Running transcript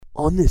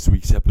On this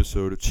week's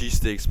episode of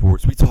Cheesesteak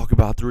Sports, we talk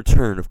about the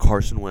return of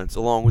Carson Wentz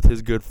along with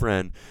his good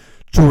friend,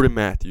 Jordan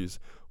Matthews.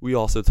 We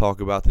also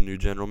talk about the new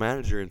general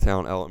manager in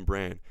town, Elton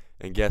Brand.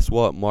 And guess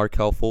what?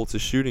 Markelle Fultz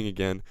is shooting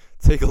again.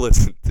 Take a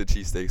listen to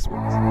Cheesesteak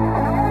Sports.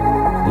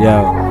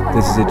 Yo,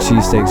 this is a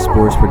Cheesesteak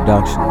Sports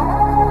production.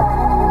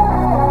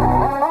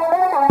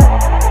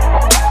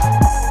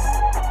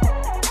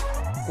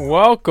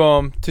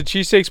 Welcome to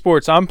Cheesesteak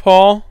Sports. I'm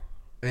Paul.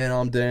 And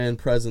I'm Dan,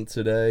 present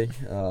today.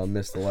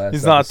 Missed the last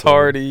He's not episode.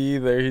 tardy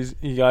either.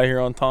 He got here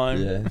on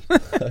time.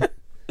 Yeah.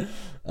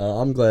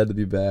 I'm glad to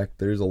be back.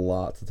 There's a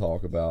lot to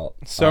talk about.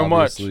 So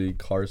Obviously, much.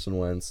 Carson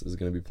Wentz is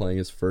going to be playing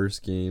his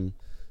first game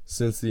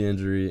since the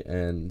injury,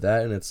 and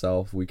that in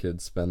itself, we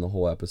could spend the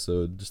whole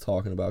episode just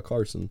talking about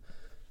Carson.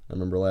 I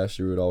remember last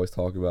year we would always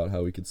talk about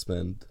how we could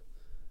spend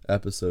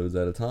episodes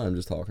at a time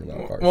just talking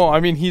about Carson. Well,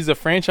 I mean, he's a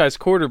franchise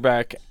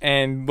quarterback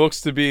and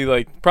looks to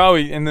be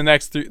probably in the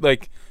next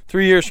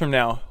 3 years from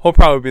now, he'll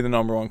probably be the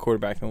number one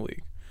quarterback in the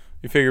league.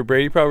 You figure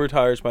Brady probably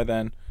retires by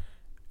then,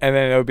 and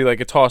then it'll be like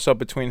a toss-up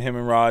between him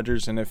and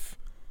Rodgers, and if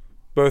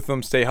both of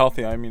them stay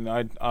healthy, I mean,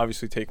 I'd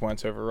obviously take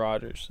Wentz over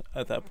Rodgers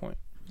at that point.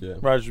 Yeah.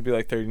 Rodgers would be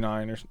like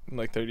 39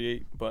 or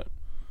 38, but...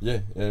 Yeah,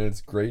 and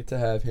it's great to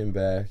have him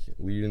back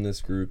leading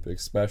this group,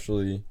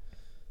 especially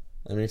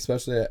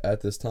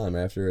at this time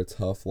after a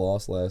tough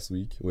loss last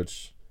week,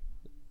 which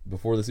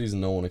before the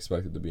season no one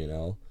expected to be an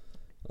L,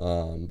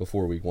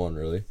 before week one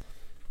really.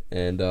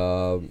 And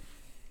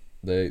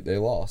they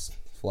lost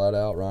flat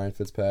out. Ryan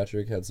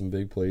Fitzpatrick had some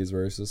big plays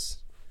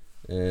versus,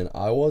 and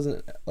I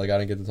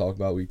didn't get to talk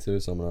about week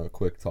 2, so I'm gonna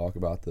quick talk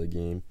about the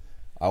game.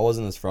 I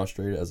wasn't as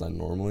frustrated as I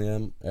normally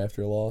am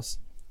after a loss,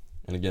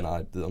 and again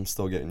I'm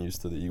still getting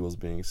used to the Eagles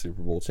being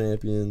Super Bowl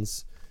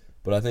champions,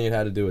 but I think it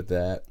had to do with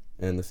that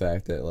and the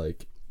fact that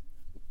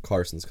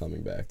Carson's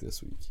coming back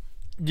this week.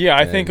 Yeah,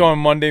 I think on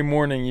Monday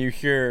morning you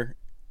hear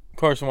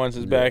Carson Wentz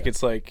is back.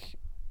 It's like,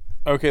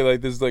 okay,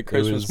 this is like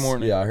Christmas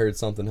morning. Yeah, I heard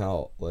something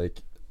how I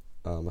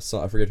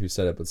forget who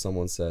said it, but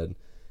someone said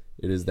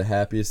it is the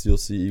happiest you'll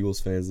see Eagles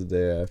fans the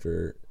day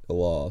after a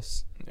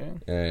loss. Yeah.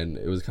 And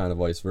it was kind of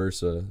vice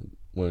versa.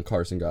 When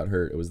Carson got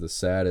hurt, it was the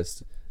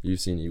saddest you've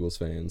seen Eagles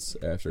fans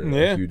after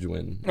a huge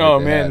win. Oh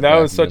man, that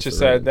was such a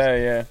sad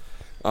day.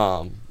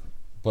 Yeah.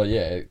 But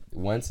yeah,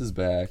 Wentz is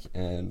back,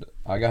 and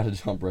I got to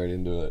jump right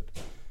into it.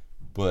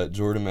 But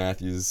Jordan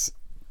Matthews,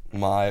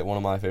 one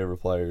of my favorite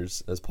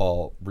players, as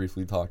Paul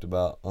briefly talked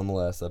about on the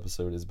last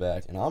episode, is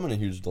back. And I'm in a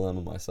huge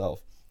dilemma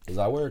myself because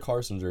I wear a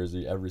Carson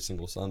jersey every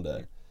single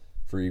Sunday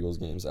for Eagles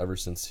games ever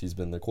since he's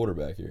been the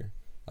quarterback here.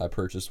 I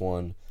purchased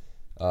one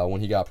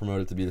when he got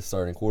promoted to be the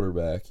starting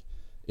quarterback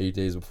 8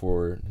 days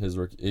before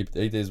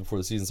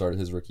the season started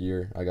his rookie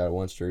year. I got a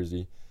Wentz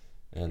jersey,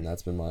 and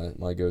that's been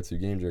my go-to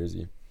game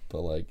jersey.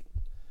 But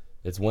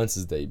it's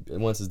Wentz's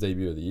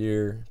debut of the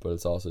year, but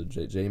it's also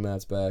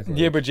J-Matt's back.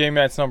 Yeah, but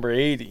J-Matt's number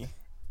 80.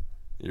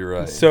 You're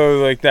right.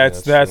 So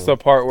that's the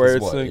part where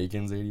it's like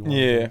Aiken's 81.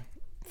 Yeah,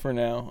 for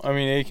now. I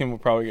mean, Aiken will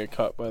probably get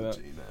cut by that.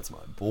 J-Matt's my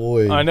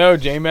boy. I know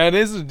J-Matt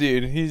is a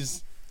dude.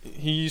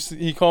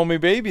 He called me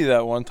baby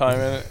that one time,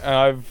 and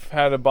I've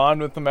had a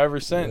bond with him ever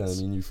since.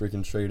 Yeah, I mean, you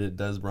freaking traded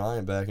Des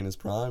Bryant back in his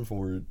prime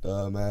for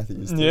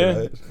Matthews. Too, yeah,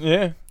 right?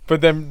 Yeah. But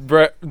then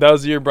that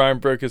was the year Brian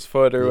broke his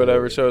foot or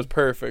whatever, so it was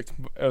perfect.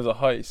 It was a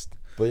heist.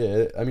 But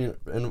yeah, I mean,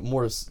 and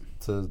more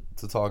to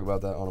talk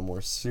about that on a more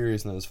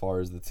serious note as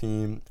far as the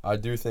team, I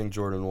do think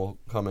Jordan will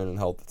come in and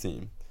help the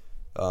team.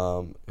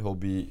 He'll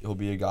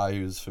be a guy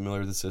who's familiar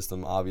with the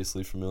system,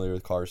 obviously familiar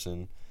with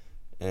Carson,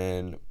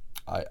 and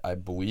I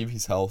believe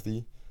he's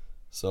healthy.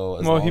 So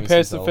as long he as passed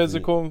he's the healthy,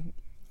 physical.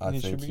 I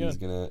think he's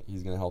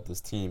gonna help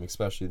this team,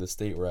 especially the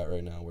state we're at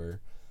right now, where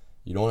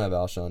you don't have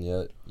Alshon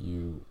yet.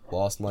 You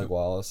lost Mike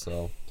Wallace,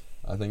 so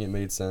I think it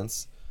made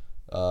sense.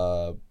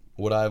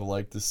 Would I have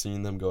liked to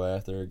seen them go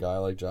after a guy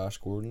like Josh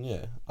Gordon?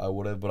 Yeah, I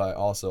would have, but I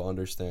also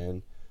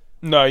understand.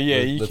 No, yeah,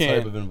 the you can't.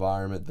 Type of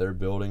environment they're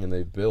building and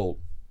they've built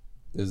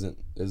isn't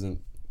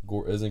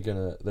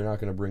gonna. They're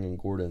not gonna bring in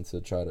Gordon to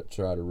try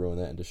to ruin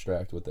that and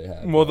distract what they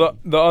have. Well,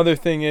 the other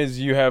thing is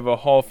you have a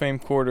Hall of Fame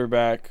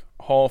quarterback,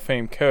 Hall of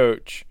Fame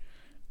coach,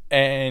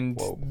 and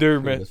they're.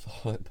 I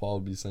thought Paul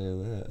would be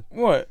saying that.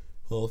 What?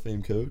 Hall of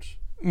Fame coach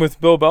with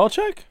Bill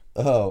Belichick?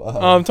 Oh.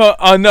 I'm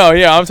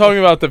talking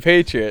about the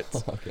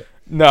Patriots. Okay.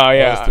 No,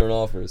 yeah. I was thrown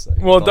off for a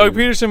second. Well, Doug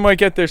Peterson might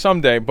get there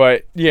someday,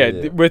 but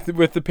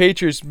with the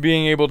Patriots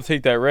being able to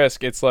take that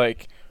risk, it's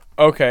like,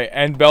 okay,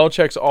 and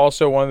Belichick's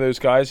also one of those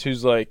guys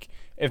who's like,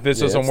 if this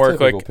doesn't work,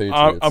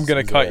 I'm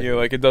going to cut you,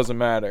 it doesn't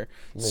matter.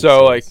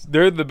 So, sense.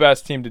 They're the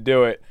best team to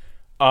do it.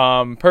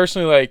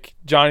 Personally,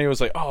 Johnny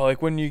was like, oh,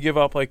 wouldn't you give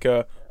up,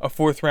 a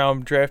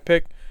 4th-round draft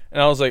pick?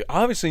 And I was like,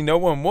 obviously no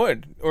one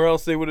would, or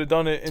else they would have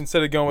done it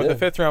instead of going with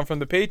the 5th round from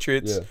the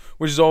Patriots,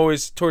 which is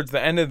always towards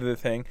the end of the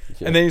thing.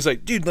 Yeah. And then he's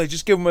like, dude,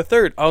 just give him a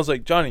 3rd. I was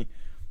like, Johnny,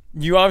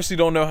 you obviously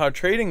don't know how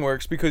trading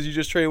works because you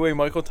just trade away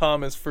Michael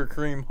Thomas for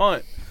Kareem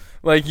Hunt.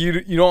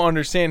 You don't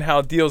understand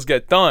how deals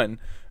get done.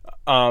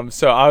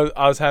 So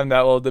I was having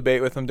that little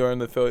debate with him during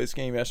the Phillies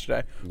game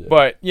yesterday. Yeah.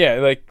 But,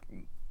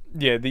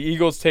 the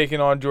Eagles taking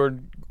on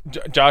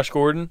Josh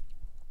Gordon.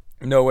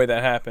 No way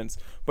that happens.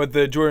 But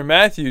the Jordan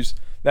Matthews,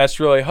 that's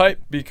really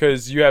hype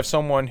because you have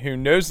someone who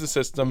knows the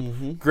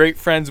system, great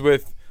friends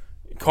with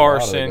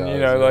Carson,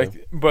 guys,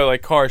 but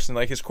like Carson,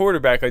 like his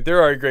quarterback, like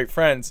they're already great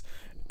friends.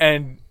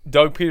 And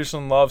Doug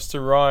Peterson loves to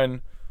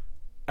run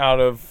out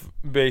of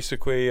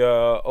basically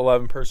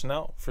 11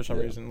 personnel for some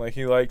reason. Like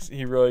he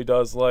really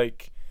does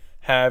like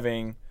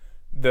having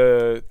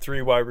the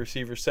 3 wide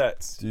receiver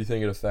sets. Do you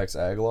think it affects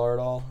Aguilar at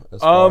all?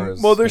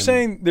 Well, they're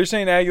saying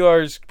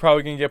Aguilar is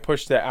probably going to get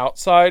pushed to the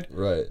outside.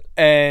 Right.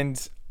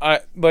 And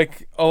I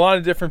like a lot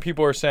of different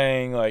people are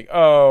saying like,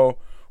 oh,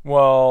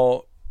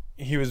 well,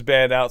 he was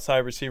bad outside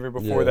receiver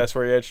before. That's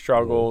where he had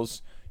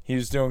struggles. He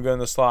was doing good in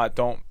the slot.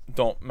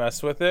 Don't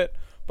mess with it.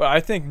 But I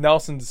think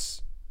Nelson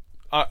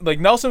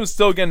was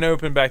still getting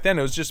open back then.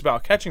 It was just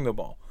about catching the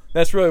ball.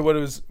 That's really what it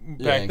was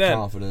back then.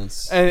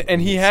 Confidence. And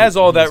he has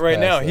all that right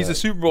now. He's a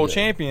Super Bowl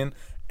champion,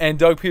 and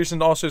Doug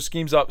Peterson also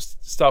schemes up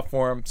stuff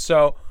for him.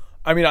 So,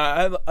 I mean,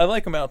 I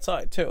like him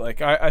outside too.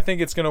 Like I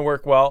think it's gonna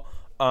work well.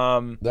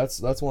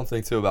 That's one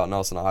thing too about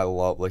Nelson. I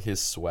love like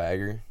his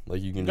swagger.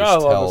 Like you can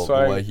just tell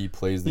the way he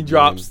plays the game. He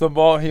drops the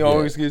ball. He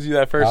always gives you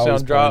that first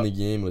down drop. How he's playing the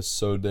game was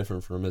so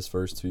different from his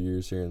first 2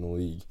 years here in the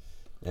league,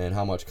 and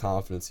how much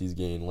confidence he's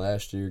gained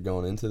last year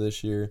going into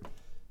this year.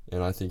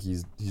 And I think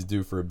he's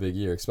due for a big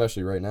year,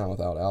 especially right now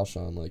without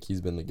Alshon. Like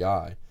he's been the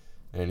guy,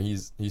 and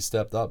he's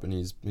stepped up and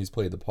he's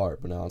played the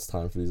part. But now it's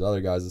time for these other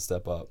guys to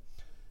step up.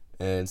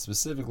 And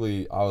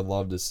specifically, I would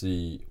love to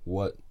see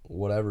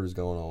whatever is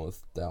going on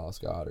with Dallas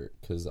Goedert,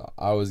 because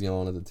I was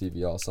yelling at the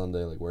TV all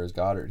Sunday like, "Where's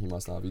Goedert? He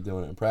must not be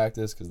doing it in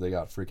practice," because they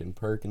got freaking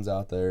Perkins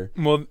out there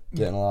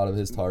getting a lot of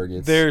his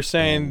targets. They're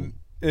saying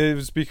it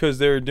was because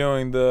they were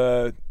doing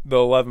the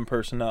 11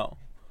 personnel.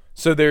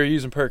 So they're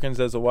using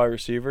Perkins as a wide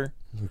receiver.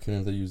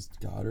 Couldn't they use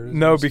Goddard?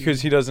 No,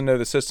 because he doesn't know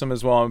the system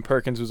as well, and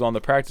Perkins was on the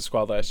practice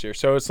squad last year.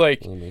 So it's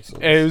like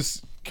it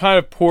was kind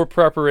of poor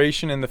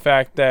preparation in the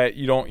fact that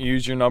you don't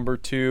use your number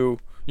 2,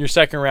 your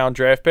second round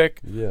draft pick,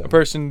 a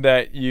person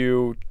that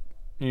you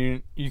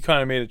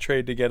kind of made a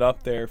trade to get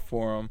up there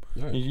for him.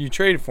 Right. You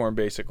traded for him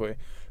basically.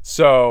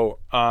 So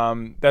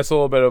that's a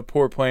little bit of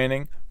poor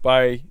planning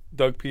by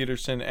Doug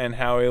Peterson and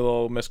Howie, a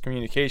little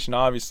miscommunication,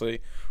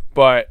 obviously.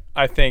 But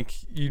I think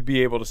you'd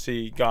be able to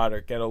see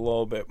Goddard get a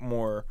little bit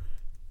more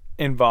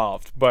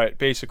involved. But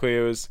basically,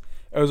 it was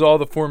all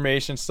the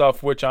formation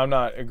stuff, which I'm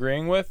not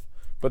agreeing with,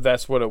 but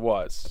that's what it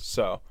was.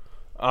 So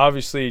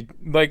obviously,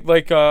 like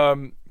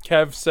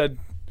Kev said,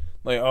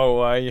 like, oh,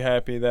 are you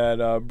happy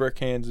that Brick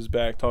Hands is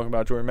back? Talking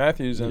about Jordan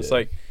Matthews, and it's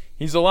like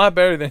he's a lot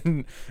better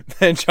than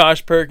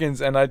Josh Perkins,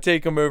 and I'd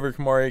take him over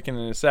Kamar Aiken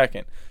in a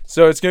second.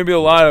 So it's going to be a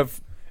lot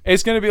of.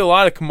 It's going to be a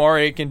lot of Kamar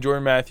Aiken,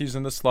 Jordan Matthews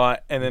in the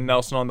slot, and then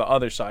Nelson on the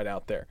other side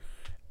out there.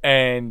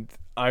 And,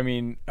 I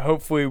mean,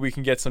 hopefully we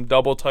can get some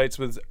double tights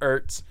with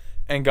Ertz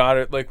and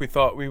Goddard like we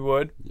thought we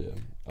would. Yeah.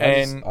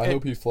 I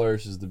hope he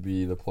flourishes to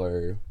be the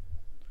player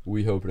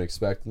we hope and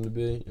expect him to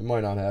be. It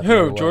might not happen.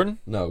 Who, Jordan?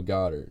 No,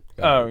 Goddard.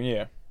 Oh,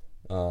 yeah.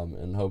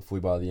 And hopefully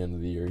by the end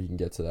of the year he can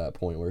get to that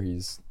point where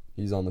he's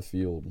on the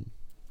field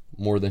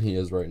more than he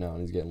is right now,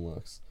 and he's getting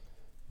looks.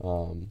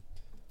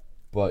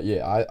 But,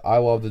 yeah, I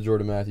love the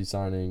Jordan Matthews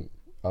signing.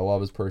 I love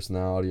his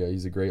personality.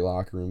 He's a great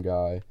locker room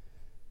guy.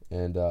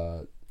 And,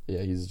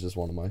 he's just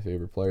one of my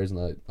favorite players,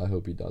 and I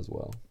hope he does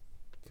well,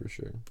 for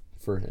sure,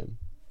 for him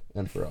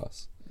and for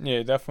us.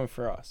 Yeah, definitely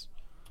for us.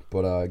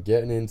 But I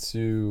guess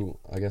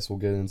we'll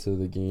get into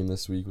the game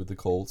this week with the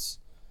Colts.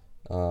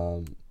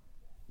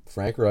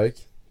 Frank Reich,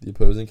 the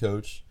opposing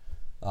coach,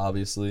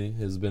 obviously,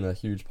 has been a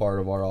huge part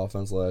of our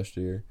offense last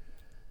year.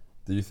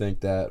 Do you think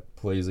that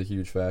plays a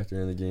huge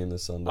factor in the game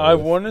this Sunday?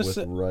 With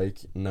Reich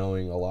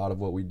knowing a lot of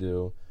what we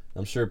do.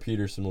 I'm sure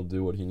Peterson will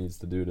do what he needs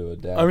to do to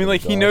adapt. I mean, like,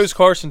 he knows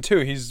Carson, too.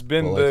 He's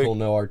been he'll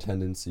know our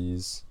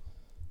tendencies.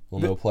 He'll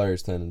know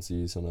players'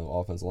 tendencies. He'll know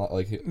offensive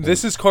line.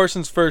 This is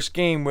Carson's first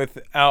game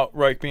without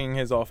Reich being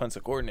his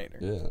offensive coordinator.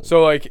 Yeah.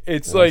 So, like,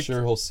 I'm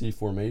sure he'll see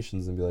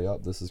formations and be like,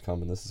 oh, this is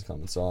coming.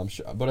 So I'm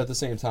sure. But at the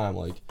same time,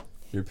 like,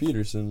 you're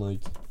Peterson,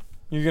 like.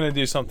 You're going to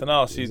do something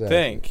else, you'd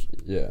think.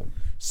 Yeah.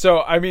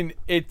 So, I mean,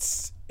 it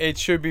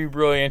should be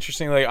really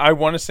interesting. Like, I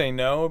want to say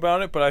no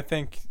about it, but I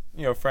think,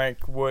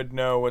 Frank would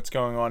know what's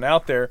going on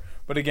out there.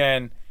 But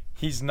again,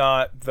 he's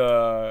not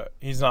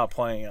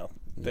playing out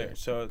there. Yeah.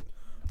 So,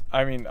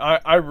 I mean,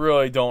 I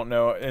really don't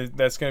know.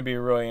 That's going to be a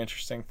really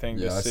interesting thing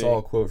to see. Yeah, I saw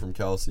a quote from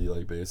Kelsey,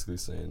 like, basically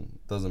saying,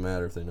 doesn't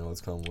matter if they know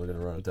what's coming, we're going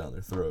to run it down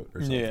their throat or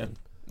something. Yeah,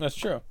 that's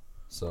true.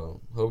 So,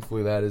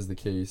 hopefully that is the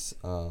case.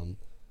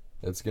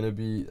 It's going to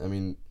be, I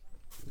mean,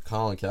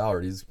 Colin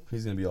Cowherd, he's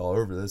going to be all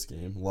over this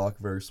game. Luck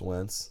versus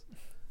Wentz.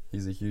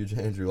 He's a huge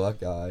Andrew Luck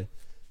guy.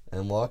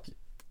 And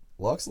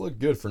Luck's looked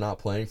good for not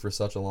playing for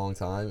such a long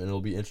time, and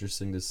it'll be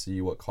interesting to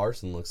see what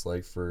Carson looks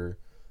like for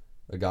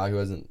a guy who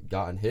hasn't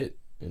gotten hit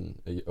in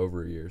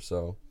over a year.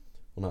 So,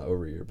 well, not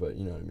over a year, but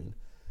you know what I mean.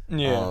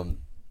 Yeah.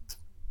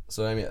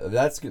 So, I mean,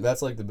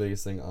 that's like the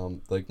biggest thing.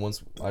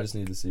 Once I just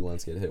need to see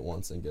Wentz get hit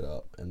once and get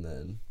up, and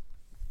then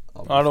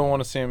I don't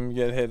want to see him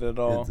get hit at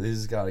all.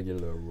 He's got to get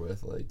it over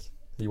with. Like,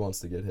 he wants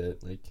to get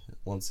hit. Like,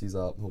 once he's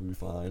up, he'll be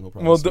fine. He'll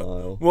probably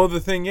smile. Well, the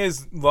thing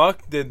is,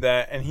 Luck did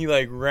that, and he,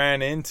 like,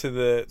 ran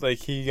into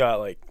he got,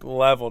 like,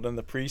 leveled in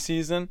the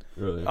preseason.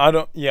 Really? I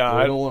don't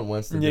want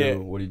Wentz to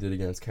do what he did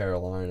against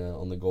Carolina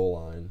on the goal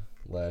line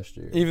last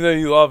year. Even though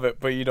you love it,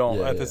 but you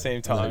don't at the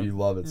same time. No, you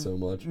love it so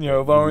much.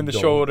 Lowering the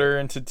shoulder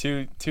into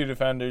two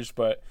defenders,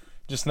 but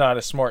just not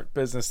a smart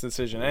business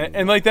decision.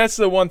 And like, that's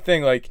the one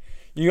thing, like,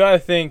 you got to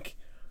think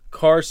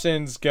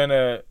Carson's going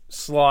to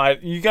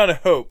slide. You got to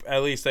hope,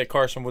 at least, that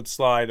Carson would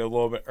slide a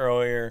little bit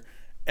earlier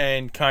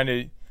and kind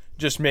of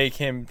just make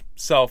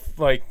himself,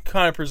 like,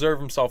 kind of preserve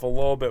himself a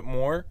little bit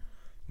more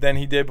than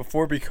he did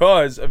before,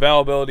 because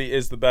availability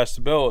is the best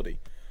ability.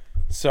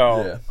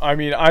 So, I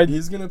mean,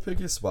 he's going to pick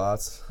his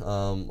spots.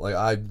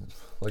 I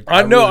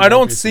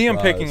don't see him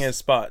picking his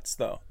spots,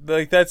 though.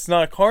 Like, that's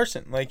not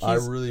Carson. Like, I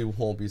really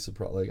won't be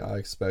surprised. Like, I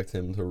expect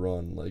him to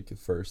run, like, the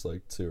first,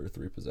 like, 2 or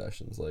 3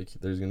 possessions. Like,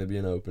 there's going to be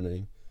an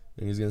opening,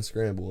 and he's going to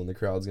scramble, and the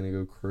crowd's going to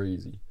go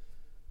crazy.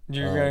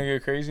 You're going to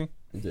go crazy?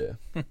 Yeah.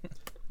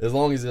 As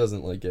long as he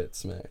doesn't, like, get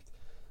smacked.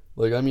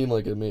 Like, I mean,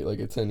 like, a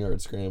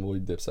 10-yard scramble, he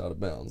dips out of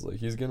bounds. Like,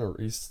 he's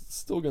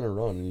still going to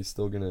run, and he's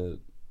still going to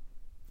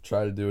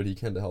try to do what he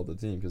can to help the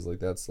team, because, like,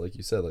 that's, like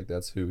you said, like,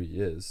 that's who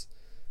he is.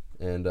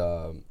 And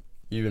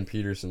even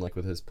Peterson, like,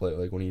 with his play,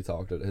 like, when he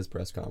talked at his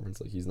press conference,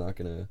 like, he's not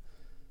going to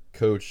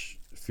coach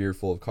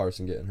fearful of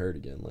Carson getting hurt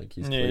again. Like,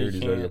 he's cleared,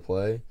 he's ready to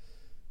play,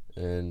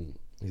 and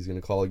he's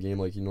going to call a game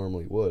like he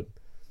normally would.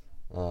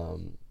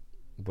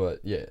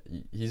 But, yeah,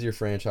 he's your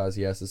franchise.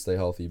 He has to stay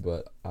healthy,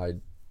 but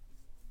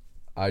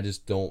I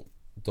just don't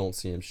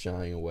see him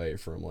shying away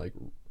from, like,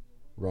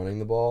 running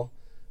the ball.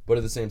 But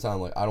at the same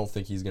time, like, I don't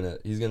think he's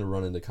gonna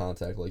run into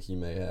contact like he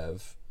may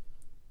have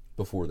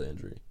before the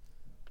injury.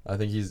 I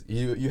think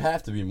you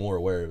have to be more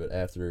aware of it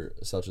after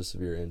such a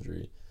severe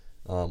injury.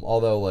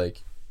 Although,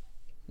 like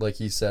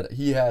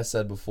he has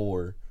said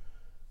before,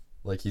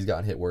 like, he's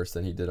gotten hit worse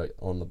than he did, like,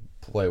 on the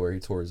play where he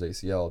tore his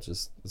ACL.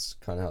 It's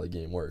kind of how the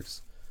game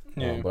works.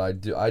 Yeah. But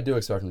I do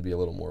expect him to be a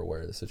little more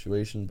aware of the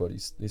situation. But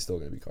he's still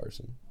gonna be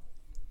Carson.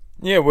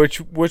 Yeah, which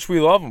we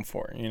love him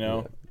for, you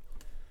know.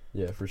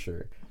 Yeah, for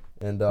sure.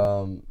 And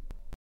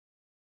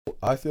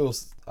I feel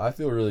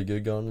really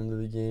good going into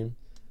the game.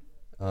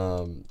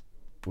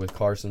 With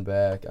Carson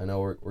back, I know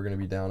we're going to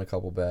be down a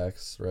couple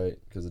backs, right?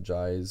 Because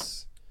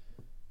Ajayi's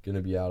going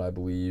to be out, I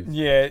believe.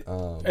 Yeah,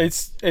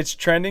 it's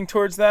trending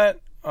towards that.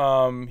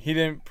 He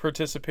didn't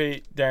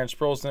participate. Darren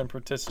Sproles didn't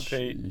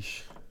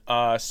participate.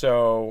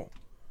 So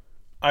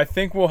I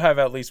think we'll have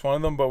at least one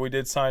of them. But we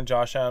did sign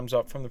Josh Adams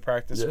up from the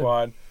practice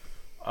squad.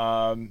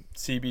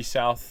 CB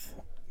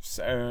South's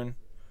own.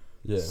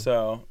 Yeah.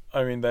 So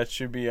I mean, that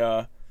should be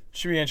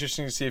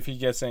interesting to see if he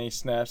gets any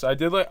snaps. I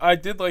did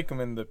like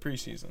him in the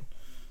preseason.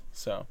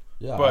 So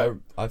yeah, but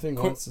I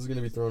think Wentz is going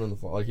to be throwing in the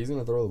ball. Like, he's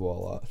going to throw the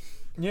ball a lot.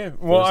 Yeah.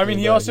 Well, I mean,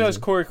 he also has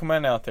Corey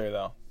Clement out there,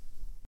 though.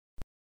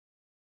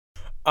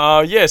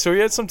 Yeah. So we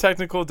had some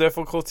technical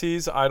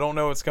difficulties. I don't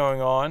know what's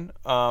going on.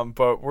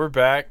 But we're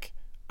back.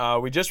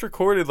 We just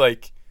recorded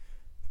like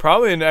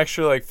probably an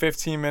extra like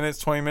 15 minutes,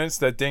 20 minutes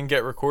that didn't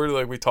get recorded.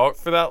 Like, we talked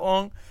for that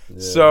long. Yeah.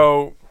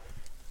 So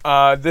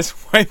this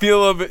might be a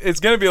little bit. It's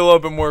going to be a little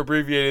bit more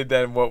abbreviated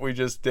than what we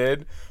just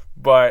did.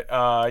 But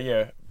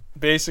yeah,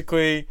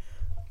 basically,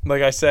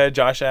 like I said,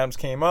 Josh Adams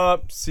came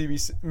up.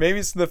 CBC. Maybe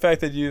it's the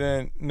fact that you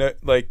didn't know,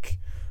 like,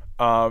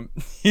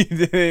 you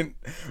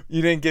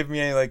didn't give me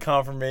any like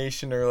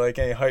confirmation or like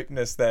any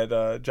hypeness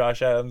that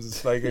Josh Adams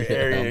is like an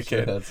area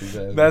kid.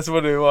 That's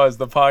what it was.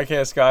 The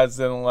podcast guys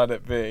didn't let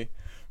it be.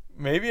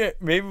 Maybe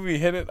we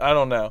hit it. I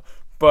don't know.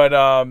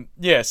 But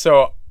yeah.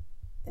 So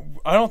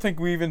I don't think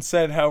we even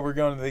said how we're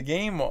going to the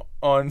game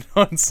on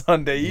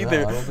Sunday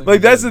either.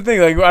 Like, that's the thing.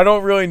 Like, I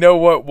don't really know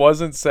what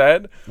wasn't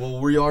said. Well,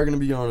 we are going to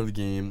be going to the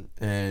game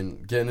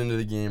and getting into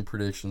the game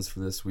predictions for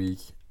this week.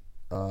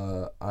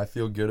 I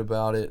feel good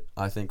about it.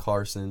 I think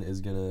Carson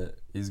is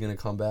he's gonna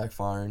come back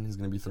firing. He's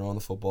gonna be throwing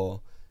the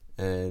football,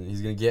 and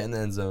he's gonna get in the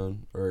end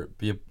zone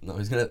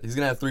he's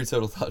gonna have 3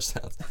 total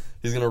touchdowns.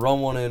 He's gonna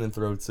run one in and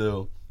throw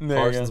 2.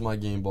 Carson's my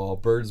game ball.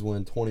 Birds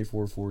win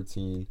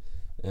 24-14.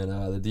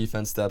 And the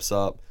defense steps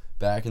up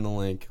back in the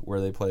link where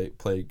they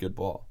play good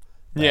ball.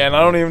 Yeah, and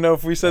I don't even know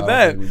if we said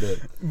that. We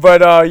did.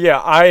 But,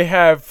 yeah, I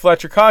have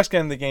Fletcher Cox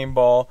getting the game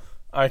ball.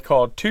 I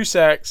called 2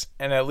 sacks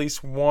and at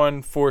least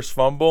 1 forced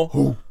fumble.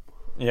 Ooh.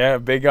 Yeah,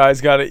 big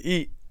guys got to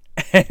eat.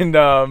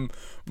 And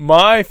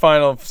my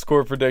final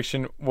score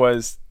prediction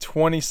was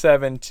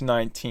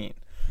 27-19.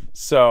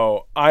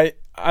 So I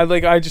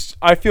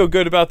feel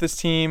good about this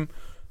team.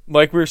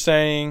 Like we were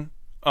saying,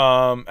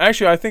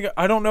 actually,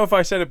 I don't know if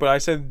I said it, but I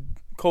said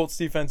Colts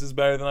defense is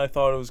better than I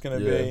thought it was going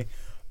to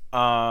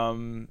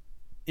be.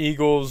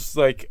 Eagles,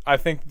 like, I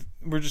think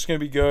we're just going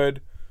to be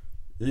good.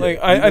 Yeah, like,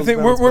 I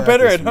think we're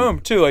better at home,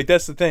 too. Like,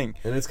 that's the thing.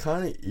 And it's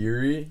kind of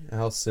eerie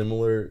how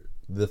similar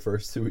the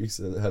first 2 weeks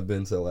have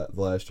been to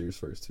last year's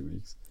first 2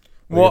 weeks.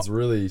 Like, well, it's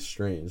really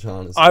strange,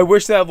 honestly. I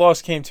wish that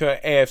loss came to an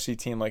AFC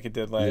team like it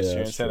did last year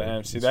instead of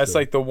NFC. That's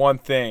like the one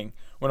thing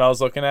when I was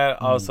looking at it,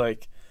 I was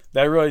like,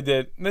 that really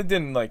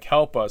didn't like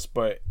help us,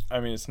 but I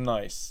mean it's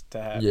nice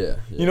to have. Yeah.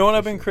 You know what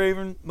I've been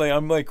craving? Like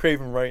I'm like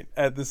craving right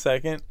at the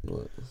second.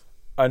 What?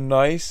 A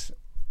nice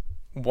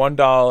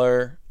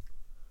 $1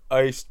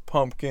 iced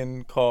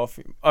pumpkin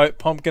coffee,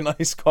 pumpkin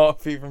iced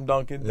coffee from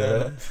Dunkin'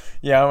 Donuts.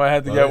 Yeah, I might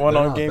have to get one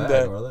on game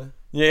day. Are they?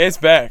 Yeah, it's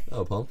back.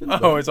 Oh, pumpkin?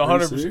 Oh, it's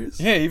 100%.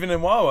 Yeah, even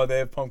in Wawa they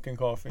have pumpkin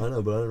coffee. I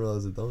know, but I didn't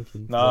realize it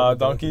Dunkin'. Nah,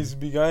 Dunkin's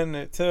be getting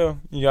it too.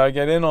 You gotta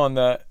get in on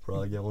that.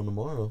 Probably get one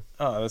tomorrow.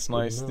 Oh, that's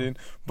nice, dude.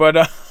 But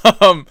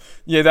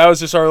yeah, that was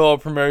just our little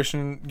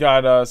promotion.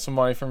 Got some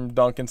money from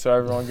Dunkin', so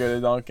everyone go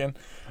to Dunkin'.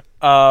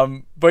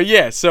 But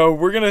yeah, so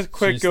we're gonna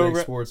quick go.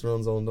 Sports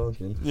runs on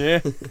Dunkin'.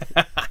 Yeah.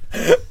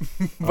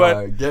 But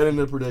all right, get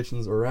into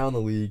predictions around the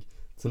league.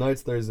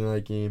 Tonight's Thursday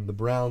night game. The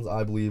Browns,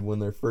 I believe, win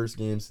their first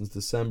game since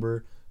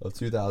December of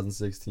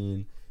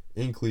 2016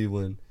 in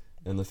Cleveland,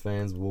 and the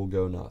fans will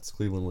go nuts.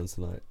 Cleveland wins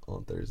tonight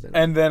on Thursday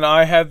night. And then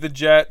I have the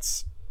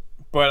Jets,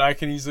 but I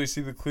could easily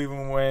see the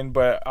Cleveland win.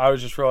 But I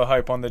was just really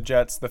hype on the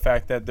Jets. The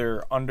fact that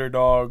they're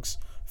underdogs.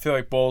 I feel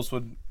like Bulls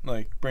would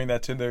like bring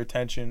that to their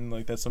attention.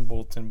 Like that's some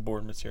bulletin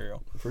board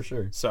material for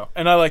sure. So,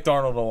 and I like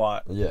Darnold a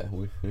lot. Yeah,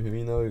 we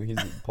know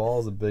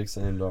Paul's a big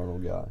Sam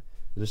Darnold guy.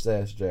 Just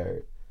ask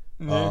Jarrett.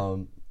 Yeah.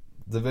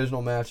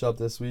 Divisional matchup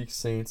this week: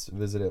 Saints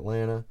visit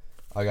Atlanta.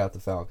 I got the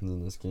Falcons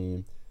in this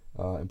game,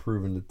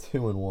 improving to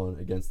 2-1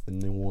 against the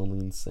New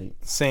Orleans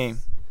Saints. Same.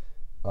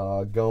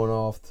 Going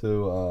off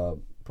to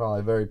probably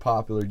a very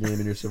popular game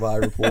in your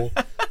Survivor pool.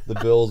 The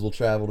Bills will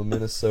travel to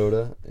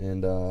Minnesota,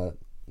 and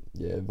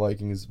yeah,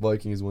 Vikings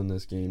win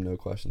this game, no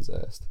questions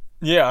asked.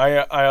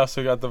 Yeah, I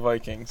also got the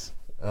Vikings.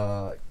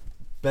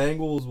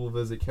 Bengals will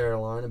visit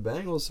Carolina.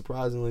 Bengals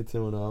surprisingly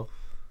 2-0,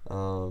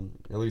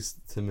 at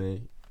least to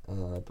me,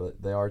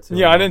 but they are 2-0.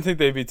 Yeah, I didn't think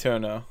they'd be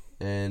 2-0.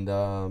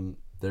 And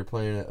they're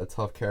playing a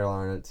tough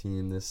Carolina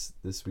team this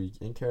week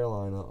in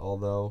Carolina,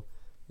 although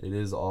it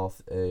is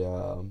off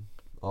a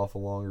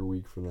longer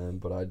week for them.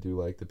 But I do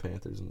like the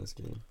Panthers in this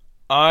game.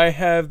 I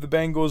have the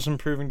Bengals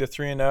improving to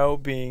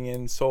 3-0, being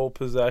in sole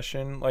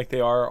possession like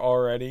they are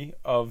already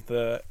of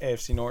the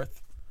AFC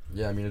North.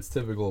 Yeah, I mean it's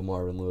typical of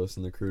Marvin Lewis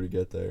and the crew to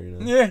get there, you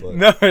know. Yeah, but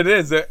no, it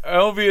is.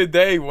 It'll be a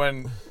day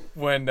when he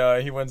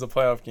wins a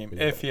playoff game,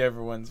 if he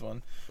ever wins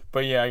one.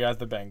 But yeah, I got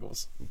the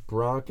Bengals.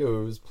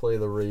 Broncos play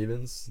the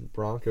Ravens.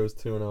 Broncos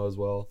 2-0 as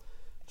well.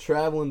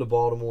 Traveling to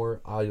Baltimore,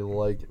 I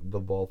like the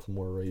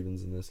Baltimore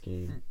Ravens in this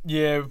game.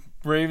 Yeah,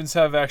 Ravens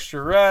have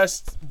extra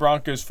rest.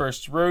 Broncos'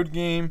 first road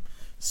game,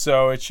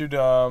 so it should.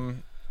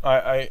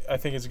 I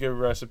think it's a good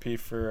recipe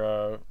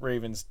for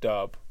Ravens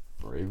dub.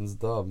 Ravens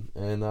dub,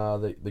 and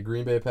the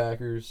Green Bay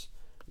Packers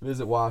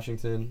visit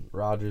Washington.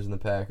 Rodgers and the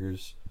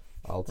Packers.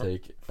 I'll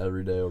take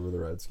every day over the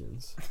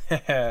Redskins.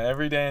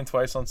 Every day and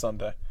twice on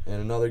Sunday.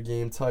 And another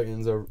game,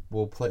 Titans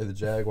will play the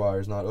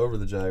Jaguars, not over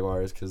the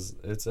Jaguars because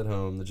it's at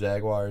home. The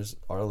Jaguars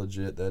are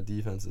legit. That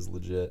defense is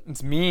legit.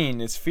 It's mean.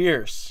 It's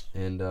fierce.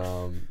 And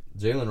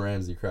Jalen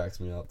Ramsey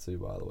cracks me up too,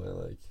 by the way.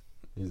 Like,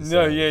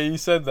 no, yeah, you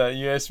said that.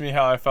 You asked me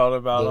how I felt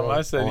about him.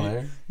 I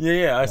said,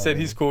 I said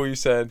he's cool. You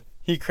said.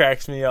 He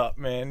cracks me up,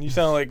 man. You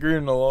sound like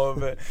Gruden a little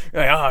bit.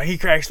 You're like, he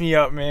cracks me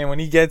up, man. When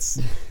he gets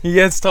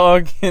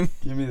talking.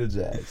 Give me the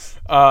Jags.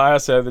 I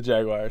also have the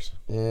Jaguars.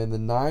 And the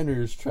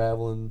Niners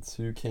traveling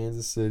to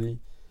Kansas City.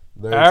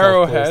 Very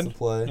Arrowhead. Tough place to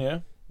play. Yeah.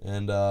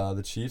 And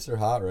the Chiefs are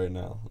hot right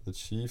now. The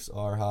Chiefs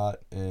are hot,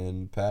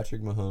 and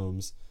Patrick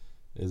Mahomes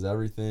is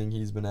everything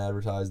he's been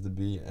advertised to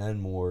be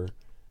and more.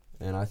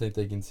 And I think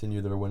they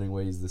continue their winning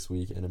ways this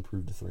week and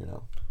improve to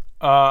 3-0.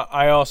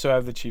 I also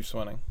have the Chiefs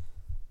winning.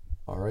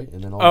 All right,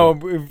 and then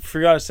we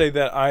forgot to say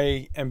that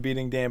I am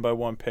beating Dan by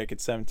 1 pick at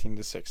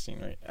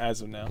 17-16 right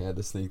as of now. You had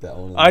to sneak that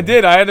one in. I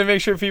did. I had to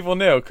make sure people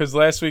knew because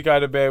last week I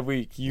had a bad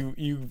week.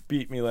 You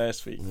beat me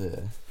last week.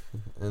 Yeah,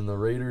 and the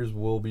Raiders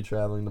will be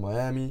traveling to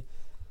Miami,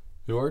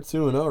 who are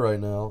 2-0 right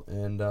now,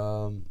 and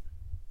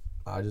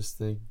I just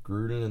think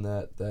Gruden and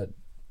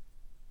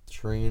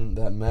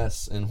that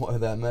mess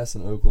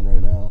in Oakland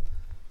right now.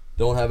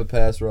 Don't have a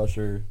pass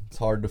rusher. It's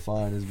hard to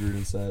find, as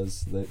Gruden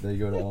says. They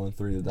go to 0-3.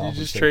 The Dolphins.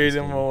 You just trade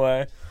him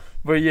away.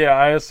 But yeah,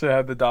 I also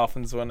have the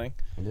Dolphins winning.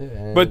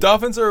 Yeah. But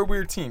Dolphins are a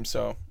weird team,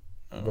 so.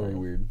 Very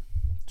weird.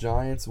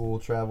 Giants will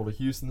travel to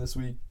Houston this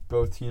week.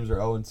 Both teams are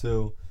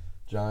 0-2.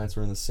 Giants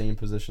were in the same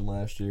position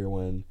last year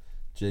when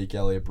Jake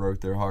Elliott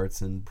broke their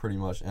hearts and pretty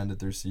much ended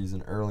their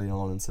season early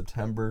on in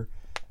September.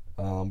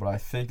 But I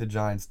think the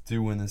Giants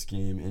do win this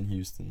game in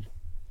Houston.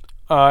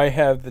 I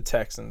have the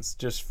Texans.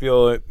 Just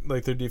feel it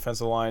like their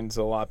defensive line is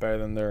a lot better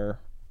than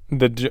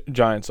the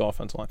Giants'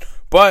 offensive line.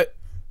 But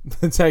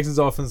the Texans'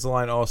 offensive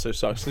line also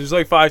sucks. There's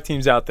like 5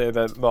 teams out there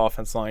that the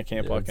offensive line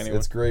can't block anyway.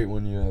 It's great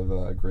when you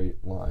have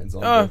great lines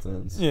on both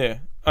ends. Yeah.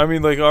 I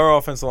mean, like, our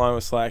offensive line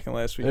was slacking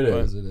last week. It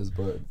is,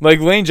 but... Like,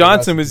 Lane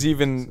Johnson was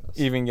even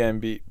getting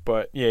beat.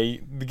 But, yeah,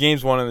 the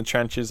game's won in the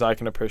trenches. I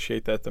can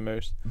appreciate that the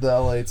most. The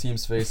LA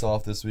teams face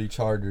off this week.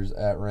 Chargers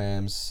at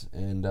Rams.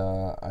 And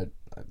I'm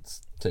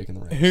taking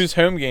the Rams. Whose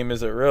home game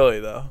is it really,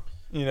 though?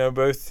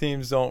 both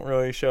teams don't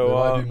really show there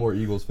up. Might be more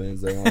Eagles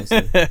fans there,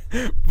 honestly.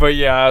 But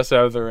yeah, I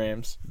also have the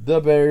Rams. The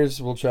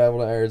Bears will travel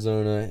to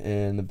Arizona,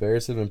 and the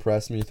Bears have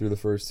impressed me through the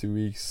first 2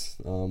 weeks.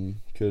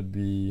 Could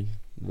be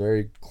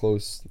very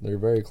close. They're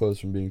very close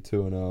from being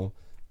 2-0,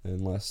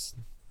 unless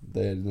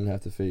they didn't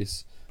have to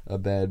face a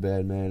bad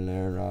man in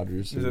Aaron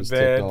Rodgers. He's a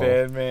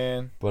bad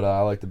man. But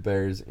I like the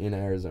Bears in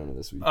Arizona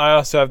this week. I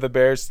also have the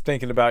Bears,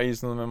 thinking about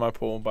using them in my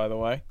pool, by the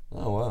way.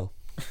 Oh, wow.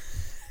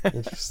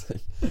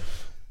 Interesting.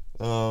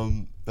 I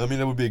mean,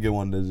 that would be a good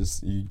one to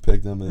just you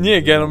pick them. And,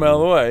 get them out of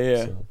the way.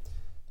 Yeah. So,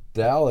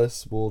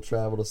 Dallas will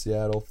travel to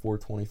Seattle,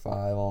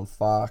 4:25 on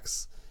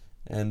Fox,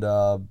 and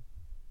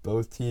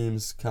both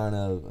teams kind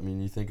of. I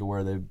mean, you think of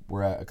where they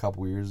were at a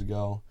couple years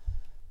ago,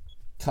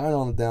 kind of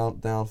on the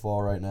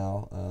downfall right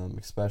now,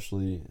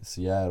 especially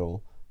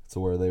Seattle to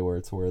where they were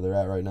to where they're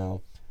at right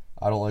now.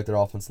 I don't like their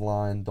offensive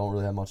line. Don't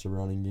really have much of a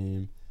running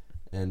game,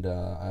 and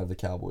I have the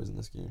Cowboys in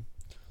this game.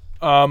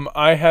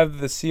 I have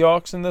the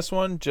Seahawks in this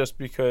one just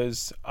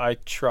because I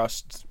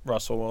trust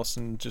Russell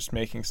Wilson just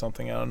making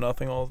something out of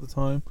nothing all the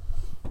time.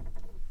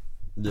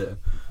 Yeah,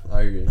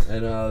 I agree.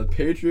 And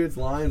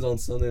Patriots-Lions on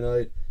Sunday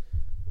night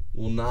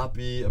will not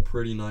be a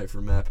pretty night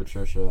for Matt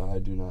Patricia, I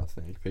do not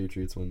think.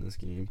 Patriots win this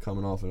game,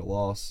 coming off of a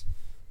loss.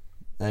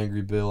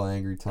 Angry Bill,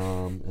 Angry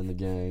Tom, and the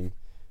gang.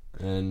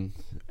 And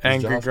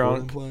Angry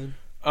Gronk.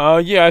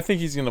 Yeah, I think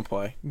he's gonna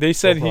play. They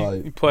said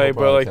he'd play,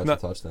 but like catch a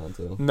touchdown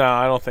too. No,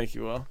 I don't think he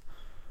will.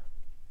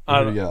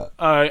 What do you got?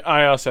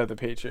 I also have the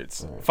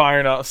Patriots. Right.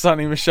 Firing out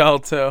Sonny Michel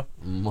too.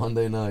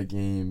 Monday night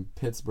game.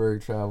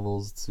 Pittsburgh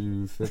travels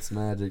to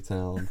Fitzmagic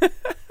Town,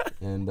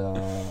 and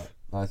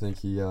I think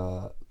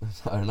I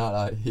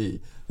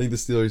think the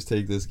Steelers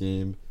take this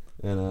game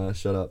and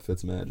shut up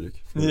Fitzmagic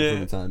for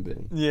the time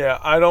being. Yeah,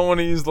 I don't want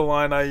to use the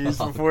line I used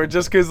before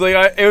just because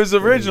it was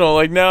original.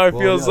 Like now it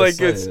feels like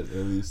it's. At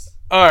least.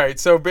 All right,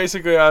 so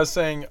basically I was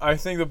saying I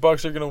think the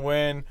Bucs are gonna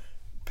win.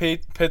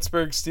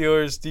 Pittsburgh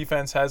Steelers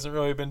defense hasn't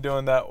really been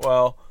doing that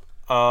well.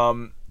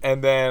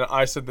 And then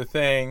I said the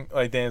thing,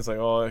 like Dan's like,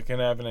 oh, it can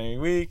happen any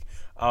week.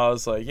 I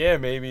was like, yeah,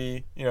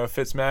 maybe,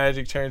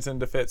 Fitzmagic turns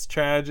into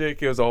Fitztragic.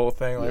 It was a whole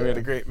thing. Like we had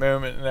a great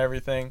moment and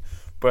everything,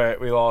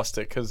 but we lost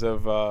it because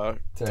of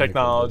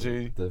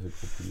technology.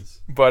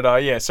 Difficulties. But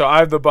so I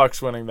have the Bucs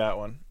winning that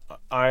one.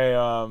 I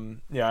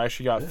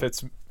actually got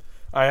Fitz.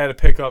 I had to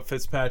pick up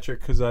Fitzpatrick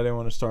because I didn't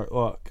want to start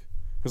Luck.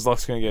 Because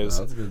Luck's gonna get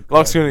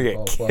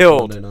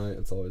killed. Monday night,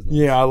 it's always nice.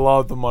 Yeah, I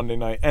love the Monday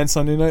night and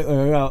Sunday night.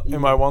 In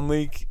my one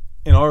league,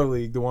 in our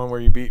league, the one where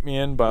you beat me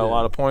in by a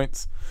lot of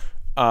points,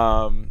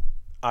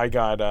 I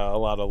got a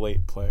lot of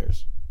late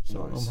players.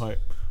 So nice. I'm hyped.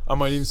 I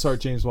might even start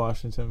James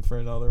Washington for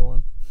another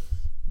one.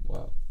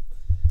 Wow.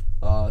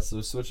 So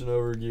switching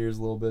over gears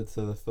a little bit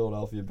to the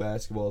Philadelphia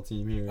basketball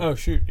team here. Oh,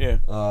 shoot, yeah.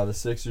 The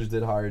Sixers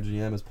did hire a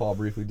GM, as Paul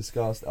briefly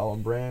discussed,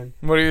 Elton Brand.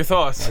 What are your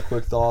thoughts? My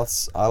quick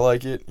thoughts. I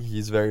like it.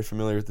 He's very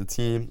familiar with the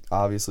team,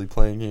 obviously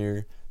playing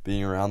here,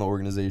 being around the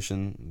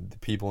organization, the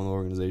people in the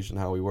organization,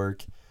 how we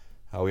work,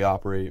 how we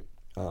operate.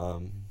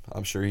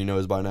 I'm sure he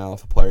knows by now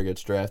if a player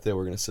gets drafted,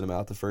 we're going to sit him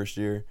out the first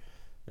year.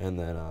 And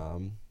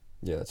then,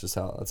 that's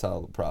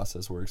how the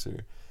process works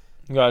here.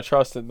 You got to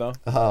trust it, though.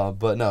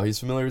 But no, he's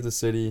familiar with the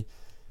city.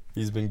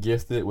 He's been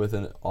gifted with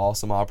an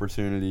awesome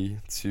opportunity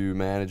to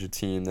manage a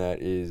team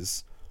that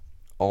is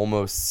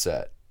almost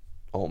set.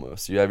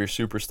 Almost. You have your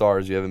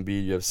superstars. You have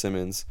Embiid. You have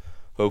Simmons.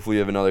 Hopefully you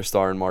have another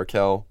star in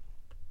Markelle.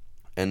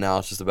 And now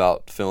it's just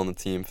about filling the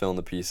team, filling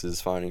the pieces,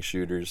 finding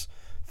shooters,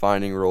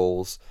 finding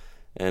roles.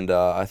 And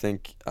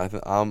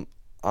I'm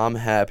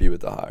happy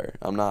with the hire.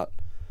 I'm not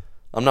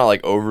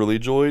like overly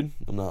joyed.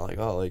 I'm not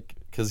like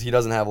because he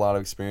doesn't have a lot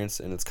of experience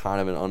and it's kind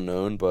of an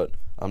unknown. But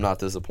I'm not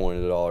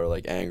disappointed at all or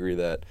like angry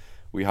that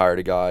we hired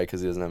a guy because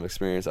he doesn't have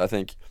experience. I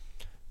think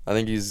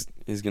he's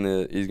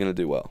gonna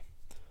do well.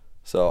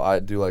 So I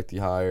do like the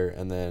hire.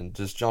 And then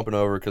just jumping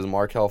over because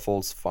Markelle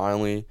Fultz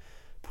finally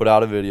put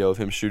out a video of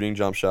him shooting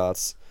jump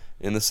shots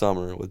in the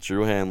summer with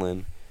Drew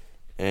Hanlon.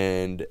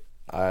 And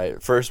when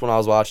I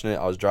was watching it,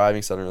 I was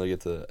driving, so I didn't really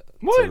get to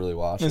really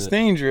watch it. It's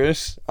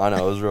dangerous. I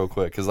know, it was real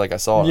quick because I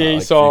saw it. Yeah,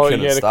 you saw it.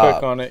 You had to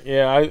click on it.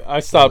 Yeah,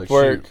 I stopped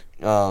work.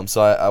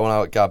 So I when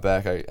I got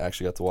back, I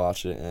actually got to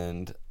watch it,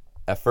 and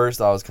at first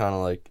I was kind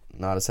of like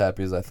not as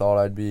happy as I thought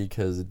I'd be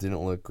because it didn't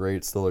look great.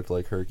 It still looked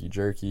like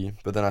herky-jerky.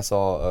 But then I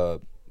saw a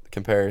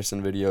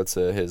comparison video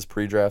to his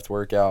pre-draft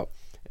workout,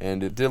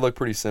 and it did look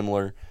pretty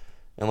similar.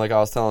 And like I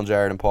was telling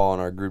Jared and Paul in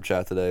our group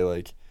chat today,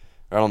 like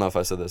I don't know if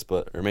I said this,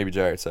 or maybe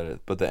Jared said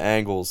it, but the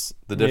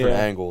different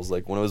angles,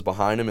 like when it was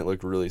behind him, it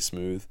looked really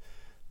smooth.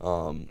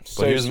 But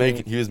he was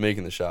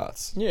making the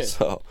shots. Yeah.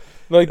 So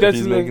like that's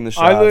making the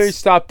shots. I literally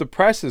stopped the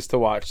presses to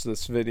watch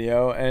this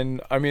video,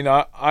 and I mean,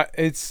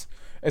 it's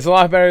a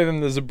lot better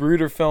than the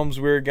Zapruder films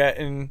we were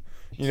getting,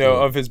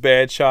 of his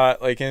bad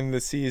shot like in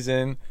the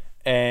season.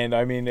 And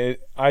I mean,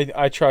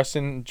 I trust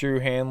in Drew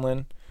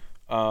Hanlon.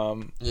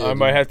 I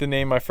might have to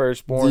name my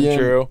firstborn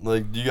Drew.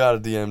 Like you got to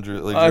DM Drew.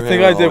 Like, I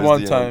think I did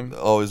one time.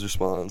 Always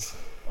responds.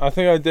 I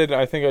think I did.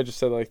 I think I just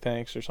said like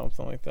thanks or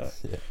something like that.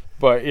 Yeah.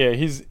 But yeah,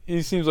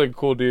 he seems like a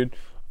cool dude.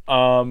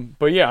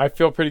 But yeah, I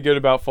feel pretty good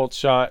about Fultz's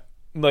shot.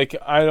 Like,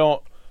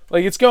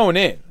 it's going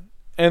in.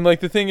 And like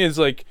the thing is,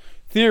 like,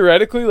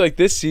 theoretically, like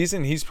this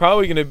season, he's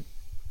probably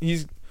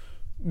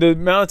the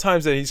amount of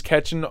times that he's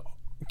catching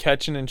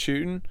and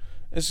shooting,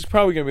 this is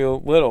probably going to be a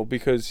little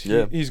because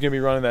he's going to be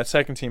running that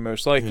second team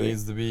most likely. He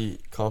needs to be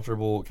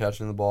comfortable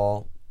catching the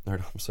ball.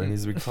 He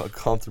needs to be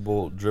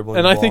comfortable dribbling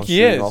and the ball. I think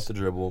he is. Off the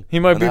dribble. He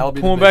might be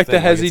pulling back the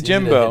Hezzy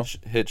Jimbo.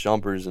 Hit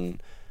jumpers,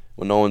 and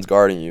when no one's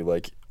guarding you,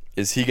 like,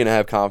 is he going to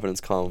have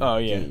confidence come? Oh,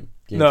 yeah.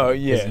 Game No,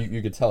 time. yeah.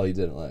 You could tell he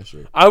didn't last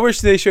year. I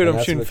wish they showed And him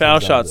that's shooting what it foul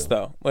comes down shots, to.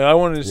 though. Like, I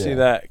wanted to see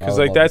that because,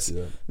 like,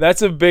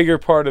 that's a bigger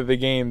part of the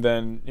game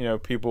than,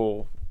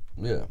 people.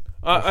 Yeah.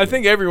 I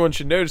think everyone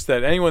should notice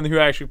that. Anyone who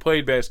actually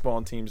played basketball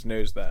on teams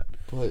knows that.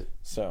 But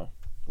So,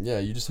 yeah,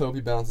 you just hope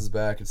he bounces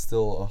back. It's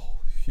still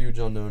a huge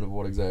unknown of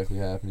what exactly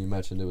happened. You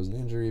mentioned it was an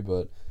injury,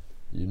 but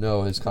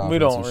his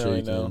confidence was really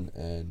shaking.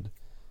 And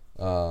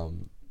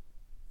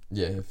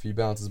if he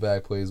bounces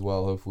back, plays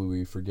well, hopefully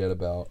we forget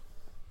about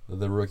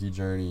the rookie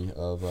journey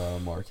of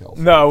Markelle.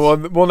 No,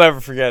 we'll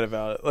never forget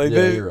about it. Like,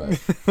 you're right.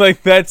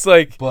 Like, that's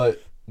like. But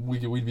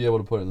we'd be able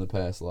to put it in the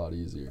past a lot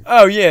easier.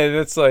 Oh yeah,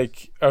 that's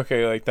like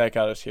okay, like that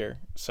got us here.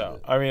 So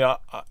I mean,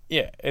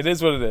 it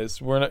is what it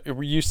is. We're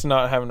used to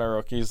not having our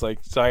rookies.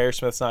 Like Zaire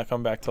Smith's not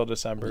coming back till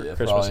December,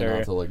 Christmas probably area.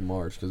 not till like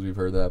March because we've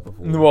heard that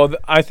before. Well,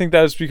 I think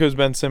that's because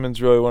Ben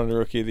Simmons really wanted a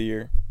rookie of the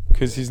year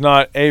because he's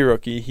not a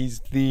rookie,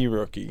 he's the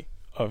rookie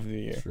of the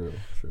year. True.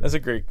 That's a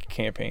great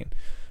campaign.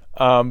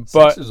 But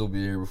Sixers will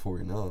be here before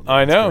you know it.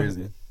 I know.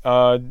 Crazy.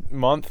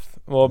 Month,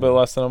 a little bit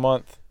less than a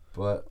month.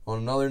 But on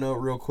another note,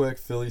 real quick,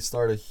 Philly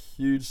started a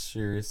huge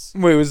series.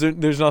 Wait,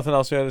 there's nothing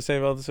else we had to say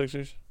about the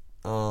Sixers?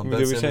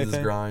 Ben Simmons is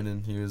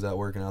grinding. He was out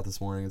working out this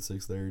morning at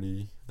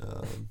 6:30.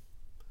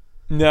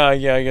 No,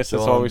 yeah, I guess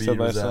that's all we said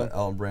last time. time.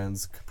 Alton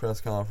Brand's press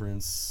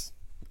conference,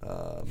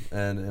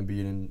 and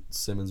Embiid and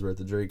Simmons were at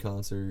the Drake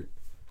concert.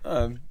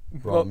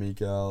 Brought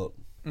Meek out.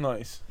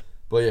 Nice.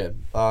 But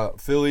yeah,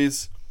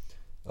 Phillies.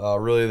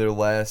 Really their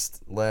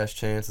last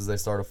chance as they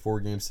start a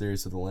 4-game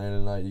series with Atlanta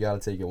tonight. You got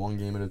to take it one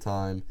game at a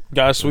time.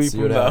 Got to sweep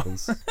them, though.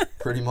 Happens.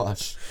 Pretty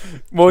much.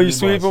 Well, you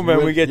sweep them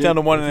and we get down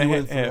to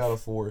 1.5. 3 out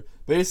of 4.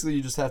 Basically,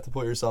 you just have to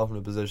put yourself in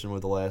a position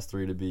with the last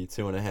 3 to be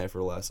 2.5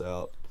 or less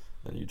out,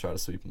 and you try to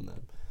sweep them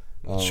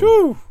then.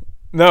 True.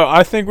 No,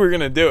 I think we're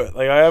gonna do it.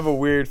 Like I have a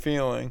weird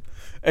feeling,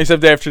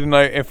 except after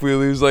tonight, if we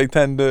lose like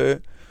 10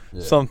 to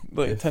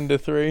 10 to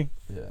 3.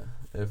 Yeah,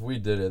 if we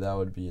did it, that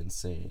would be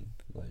insane.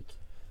 Like.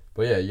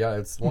 But yeah,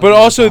 it's. But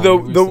also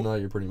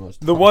you're pretty much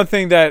the one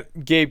thing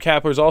that Gabe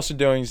Kapler is also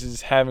doing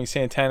is having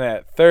Santana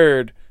at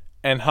third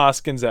and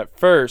Hoskins at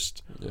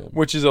first,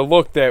 which is a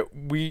look that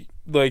we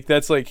like.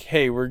 That's like,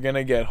 hey, we're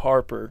gonna get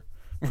Harper.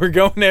 We're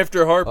going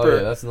after Harper. Oh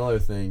yeah, that's another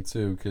thing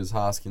too, because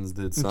Hoskins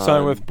did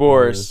sign with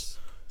Boris.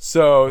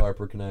 So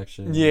Harper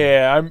connection.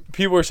 Yeah,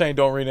 people are saying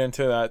don't read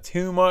into that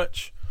too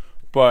much,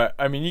 but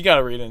I mean you got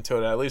to read into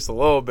it at least a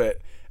little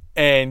bit,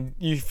 and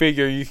you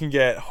figure you can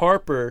get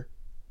Harper.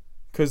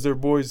 Because they're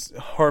boys,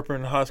 Harper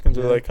and Hoskins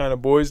are like kind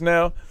of boys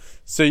now.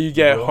 So you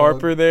get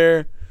Harper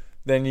there,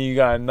 then you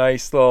got a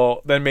nice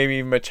little, then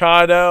maybe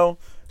Machado.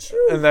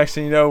 True. And next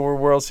thing you know, we're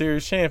World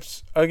Series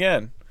champs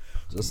again.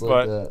 Just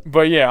like that.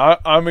 But yeah,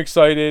 I'm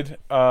excited.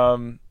 I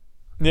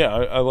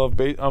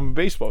love I'm a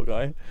baseball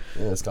guy.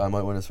 Yeah, this guy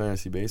might win his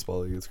fantasy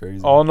baseball league. It's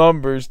crazy. All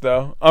numbers,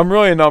 though. I'm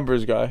really a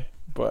numbers guy.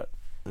 But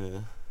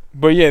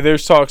yeah,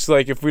 there's talks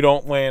like if we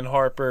don't land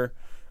Harper,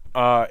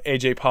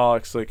 AJ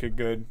Pollock's like a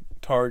good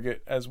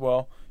target as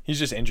well. He's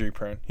just injury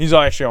prone. He's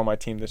actually on my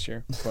team this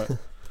year, but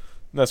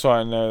that's why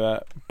I know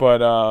that. But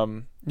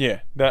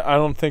that I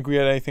don't think we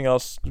had anything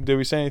else. Did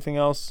we say anything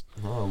else?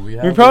 No, we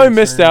probably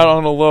missed out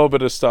on a little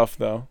bit of stuff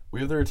though.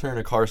 We have the return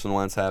of Carson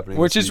Wentz happening,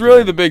 which is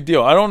really the big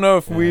deal. I don't know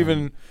if we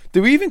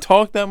even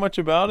talk that much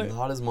about it.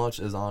 Not as much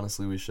as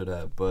honestly we should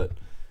have, but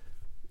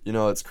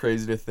it's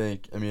crazy to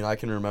think. I mean, I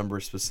can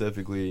remember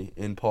specifically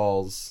at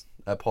Paul's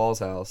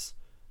house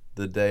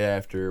the day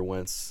after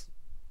Wentz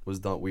was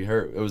done.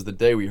 It was the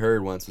day we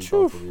heard Wentz was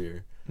done for the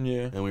year.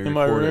 Yeah. And we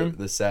recorded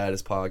the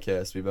saddest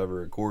podcast we've ever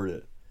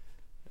recorded.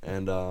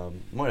 And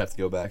might have to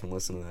go back and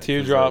listen to that.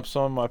 Teardrops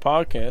on my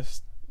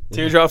podcast.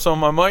 Teardrops on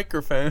my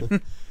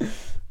microphone.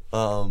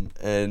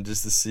 And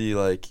just to see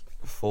like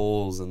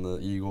Foles and the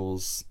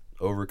Eagles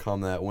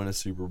overcome that, win a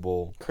Super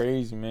Bowl.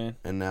 Crazy, man.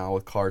 And now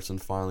with Carson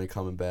finally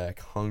coming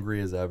back,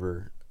 hungry as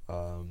ever,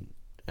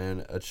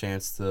 and a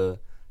chance to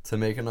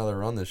make another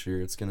run this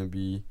year. It's gonna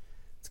be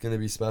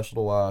special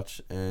to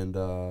watch, and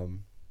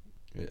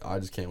I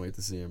just can't wait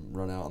to see him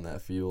run out on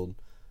that field,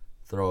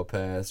 throw a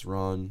pass,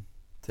 run,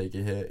 take a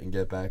hit, and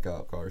get back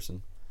up,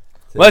 Carson.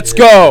 Let's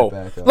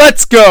go!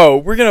 Let's go!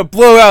 We're gonna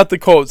blow out the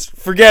Colts.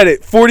 Forget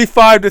it.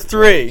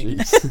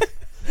 45-3.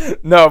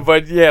 No,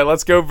 but yeah,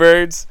 let's go,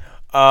 Birds.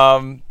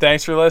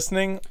 Thanks for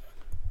listening.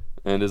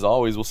 And as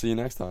always, we'll see you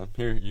next time.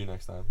 Hear you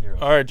next time.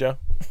 All right, Joe.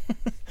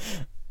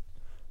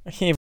 I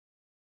can't.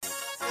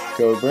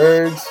 Go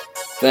Birds.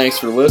 Thanks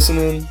for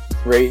listening.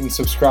 Rate and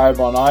subscribe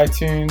on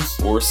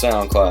iTunes or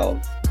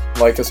SoundCloud.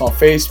 Like us on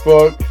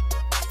Facebook,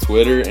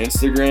 Twitter,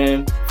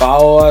 Instagram.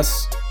 Follow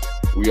us.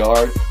 We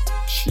are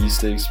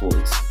Cheesesteak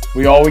Sports.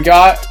 We all we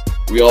got.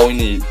 We all we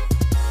need.